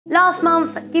Last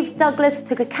month, Give Douglas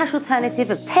took a cash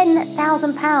alternative of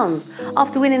 £10,000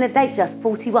 after winning a date just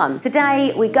 41.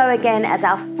 Today, we go again as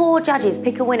our 4 judges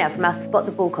pick a winner from our Spot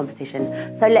the Ball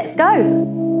competition. So let's go.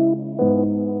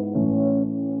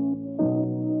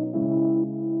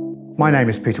 My name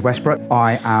is Peter Westbrook.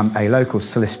 I am a local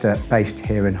solicitor based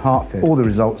here in Hertford. All the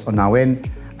results are now in,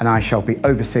 and I shall be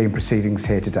overseeing proceedings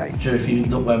here today. Sure, if you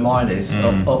look where mine is,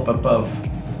 up above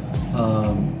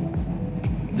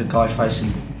the guy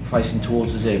facing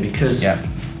towards us here, because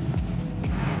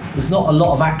there's not a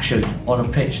lot of action on a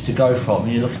pitch to go from.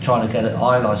 You're trying to get it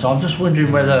highlight. So I'm just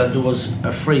wondering whether there was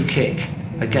a free kick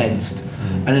against,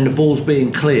 and then the ball's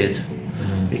being cleared,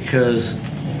 because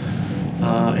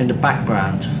in the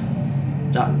background,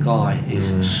 that guy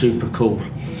is super cool.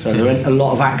 So there ain't a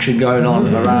lot of action going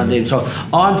on around him. So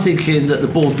I'm thinking that the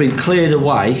ball's been cleared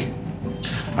away,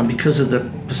 and because of the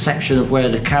perception of where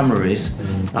the camera is,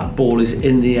 that ball is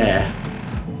in the air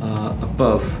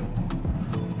above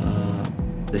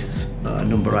this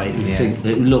number 8. We think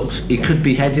that he could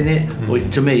be heading it, or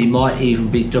to me, he might even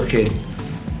be ducking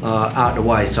out the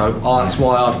way. So that's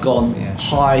why I've gone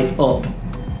high up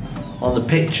on the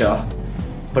picture.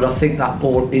 But I think that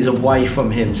ball is away from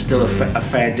him, still a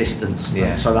fair distance.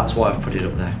 So that's why I've put it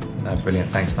up there. No, brilliant,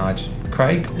 thanks Nigel.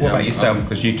 Craig, what about yourself?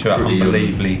 Because you two are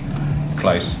unbelievably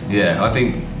close. Yeah, I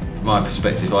think from my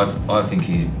perspective, I think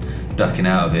he's ducking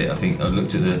out of it. I think I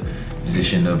looked at the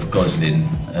position of Gosling,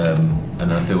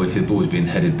 and I feel if the ball was being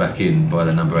headed back in by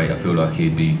the number 8, I feel like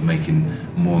he'd be making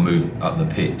more move up the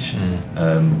pitch.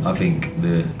 I think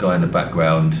the guy in the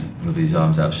background with his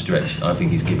arms outstretched, I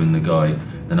think he's given the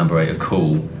number 8 a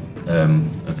call.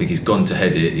 I think he's gone to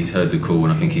head it, he's heard the call,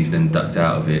 and I think he's then ducked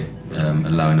out of it,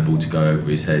 allowing the ball to go over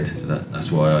his head. So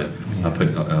that's why I put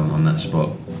it on that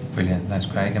spot. Brilliant, thanks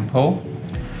Craig. And Paul?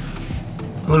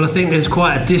 Well, I think there's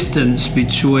quite a distance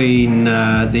between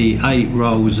the 8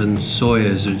 Rolls and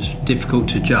Sawyers. It's difficult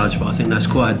to judge, but I think that's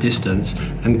quite a distance.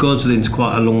 And Gosling's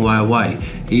quite a long way away.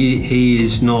 He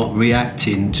is not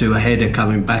reacting to a header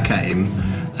coming back at him.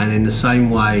 And in the same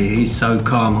way, he's so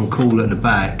calm and cool at the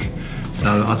back.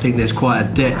 So I think there's quite a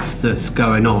depth that's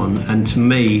going on. And to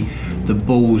me, the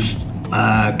ball's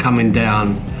coming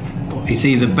down. It's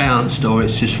either bounced or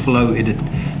it's just floated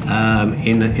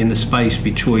in the space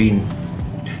between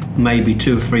maybe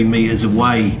 2 or 3 metres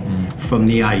away from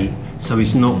the 8. So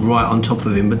he's not right on top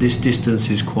of him, but this distance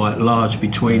is quite large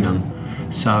between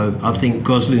them. So I think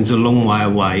Gosling's a long way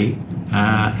away,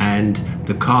 and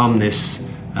the calmness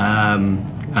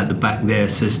at the back there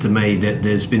says to me that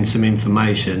there's been some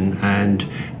information and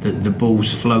that the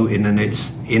ball's floating and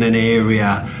it's in an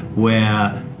area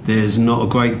where there's not a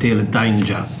great deal of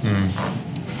danger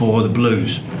for the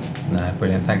Blues. No,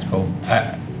 brilliant, thanks Paul.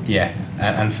 Yeah,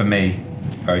 and for me,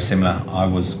 very similar. I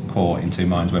was caught in 2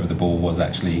 minds whether the ball was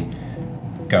actually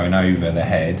going over the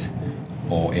head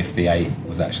or if the 8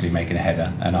 was actually making a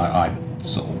header, and I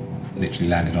sort of literally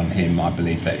landed on him. I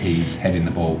believe that he's heading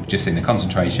the ball. Just in the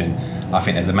concentration, I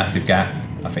think there's a massive gap.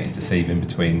 I think it's deceiving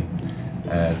between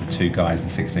the 2 guys, the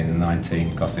 16 and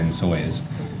 19, Gosling and Sawyers,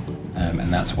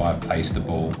 and that's why I've placed the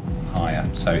ball higher.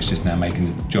 So it's just now making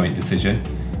a joint decision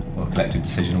or a collective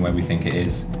decision where we think it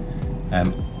is.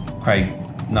 Craig,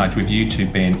 Nigel, with you two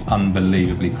being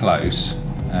unbelievably close,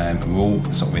 we're all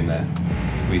sort of in the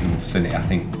reasonable vicinity. I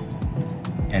think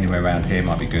anywhere around here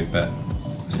might be good, but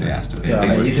obviously it has to be a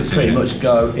big you can pretty much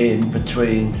go in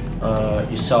between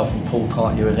yourself and Paul,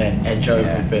 can't you, and then edge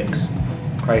over a bit, because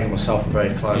Craig and myself are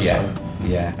very close.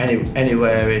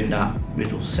 Anywhere in that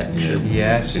middle section.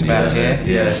 Yes, about here.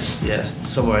 Yes,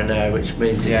 somewhere in there, which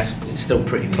means it's still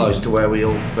pretty close to where we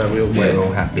all went. We're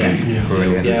all happy.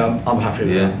 Brilliant. Yeah, I'm happy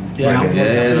with that. Yeah,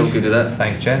 I'm good with that.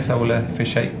 Thanks, gents. I will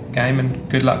officiate game, and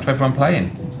good luck to everyone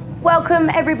playing. Welcome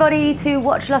everybody to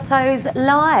Watchlotto's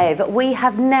Live. We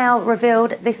have now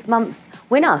revealed this month's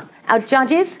winner. Our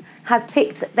judges have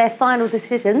picked their final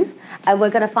decision, and we're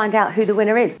going to find out who the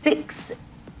winner is. 6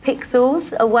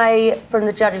 pixels away from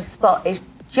the judge's spot is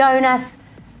Jonas.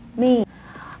 Me.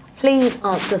 Please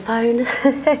answer the phone.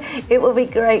 It will be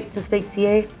great to speak to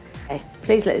you. Okay,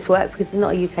 please let this work because it's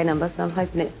not a UK number, so I'm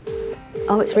hoping it...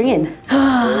 Oh, it's ringing.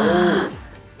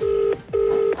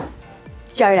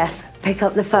 Jonas, pick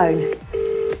up the phone.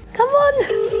 Come on.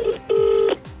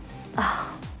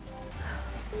 Oh.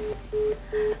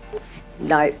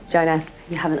 No, Jonas,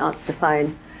 you haven't answered the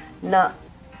phone. No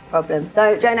problem.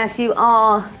 So, Jonas, you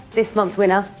are this month's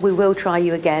winner. We will try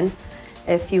you again.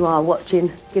 If you are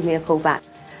watching, give me a call back.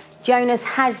 Jonas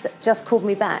has just called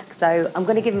me back, so I'm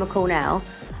going to give him a call now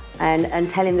and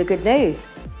tell him the good news.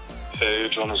 Hey,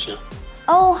 Jonas here.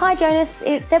 Oh, hi Jonas,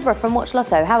 it's Deborah from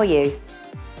Watchlotto. How are you?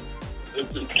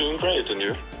 Doing great, and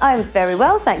you? I'm very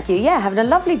well, thank you. Yeah, having a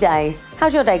lovely day.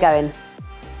 How's your day going?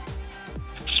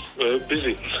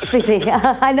 Busy. Busy.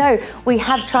 I know. We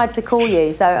have tried to call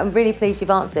you, so I'm really pleased you've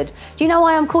answered. Do you know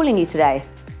why I'm calling you today?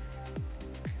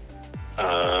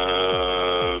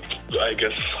 I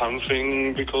guess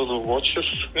something because of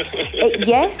watches.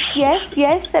 Yes.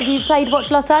 Have you played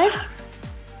Watchlotto?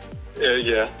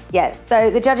 Yeah. Yeah, so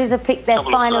the judges have picked their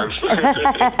Couple final... of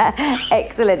times.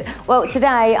 Excellent. Well,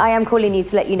 today I am calling you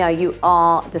to let you know you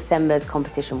are December's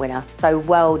competition winner. So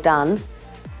well done.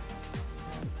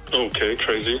 Okay,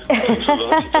 crazy. Thanks a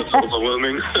lot. That's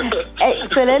overwhelming.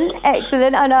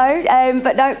 Excellent, I know.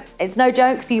 But no, it's no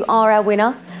joke, so you are our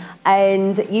winner.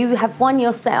 And you have won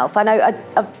yourself. I know,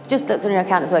 I've just looked on your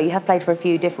account as well. You have played for a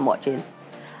few different watches.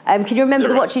 Can you remember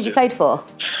the watches you played for?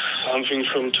 Something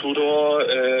from Tudor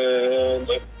and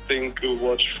I think a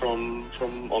watch from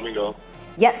Omega.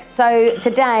 Yep, so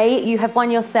today you have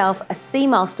won yourself a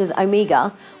SEAMASTER's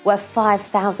OMEGA worth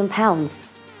 £5,000.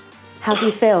 How do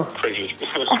you feel? Crazy.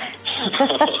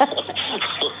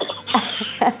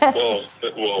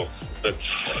 Whoa,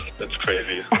 that's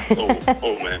crazy.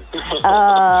 Oh man.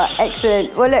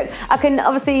 Excellent. Well, look, I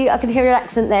can hear your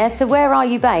accent there. So where are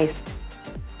you based?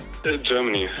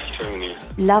 Germany.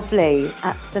 Lovely,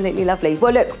 absolutely lovely.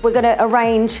 Well, look, we're going to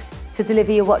arrange to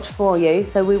deliver your watch for you,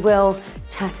 so we will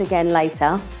chat again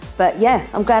later. But yeah,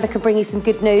 I'm glad I could bring you some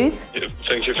good news. Yeah,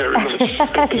 thank you very much.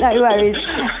 No worries.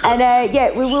 And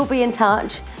yeah, we will be in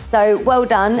touch. So well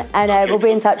done, and we'll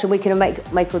be in touch, and we can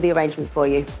make all the arrangements for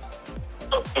you.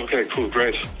 Okay, cool,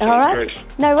 great. All right. Great.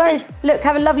 No worries. Look,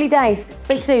 have a lovely day.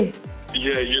 Speak soon.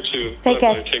 Yeah, you too. Take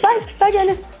care. Bye,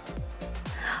 Jonas.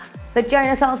 So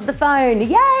Jonas answered the phone,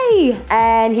 yay!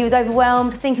 And he was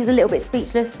overwhelmed. I think he was a little bit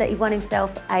speechless that he won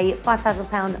himself a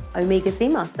 £5,000 OMEGA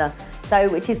Seamaster. So,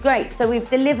 which is great. So we've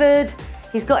delivered,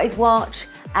 he's got his watch,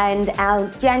 and our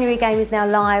January game is now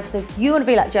live. So if you want to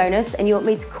be like Jonas and you want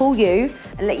me to call you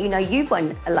and let you know you've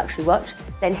won a luxury watch,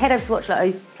 then head over to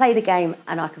Watchlotto, play the game,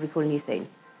 and I could be calling you soon.